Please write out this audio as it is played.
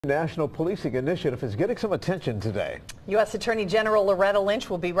National Policing Initiative is getting some attention today. U.S. Attorney General Loretta Lynch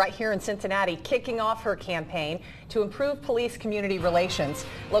will be right here in Cincinnati kicking off her campaign to improve police-community relations.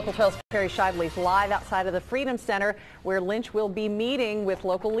 Local 12's Perry Shively is live outside of the Freedom Center where Lynch will be meeting with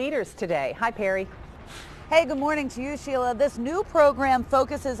local leaders today. Hi, Perry. Hey, good morning to you, Sheila. This new program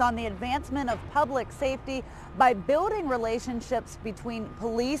focuses on the advancement of public safety by building relationships between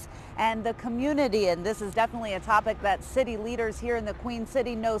police and the community. And this is definitely a topic that city leaders here in the Queen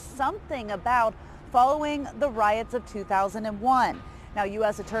City know something about following the riots of 2001. Now,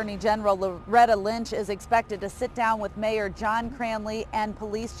 U.S. Attorney General Loretta Lynch is expected to sit down with Mayor John Cranley and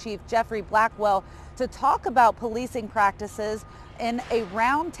Police Chief Jeffrey Blackwell to talk about policing practices in a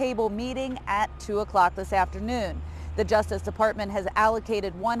roundtable meeting at 2 o'clock this afternoon. The Justice Department has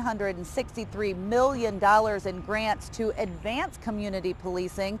allocated $163 million in grants to advance community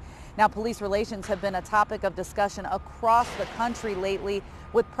policing. Now, police relations have been a topic of discussion across the country lately,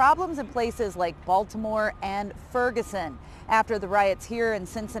 with problems in places like Baltimore and Ferguson. After the riots here in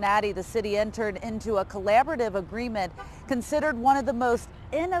Cincinnati, the city entered into a collaborative agreement considered one of the most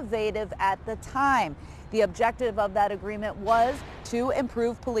innovative at the time. The objective of that agreement was to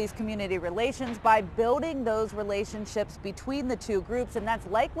improve police-community relations by building those relationships between the two groups, and that's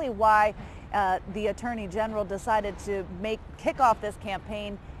likely why the Attorney General decided to kick off this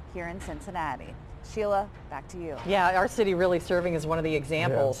campaign here in Cincinnati. Sheila, back to you. Yeah, our city really serving as one of the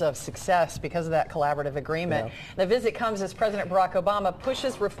examples of success because of that collaborative agreement. The visit comes as President Barack Obama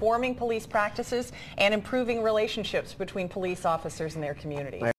pushes reforming police practices and improving relationships between police officers and their communities.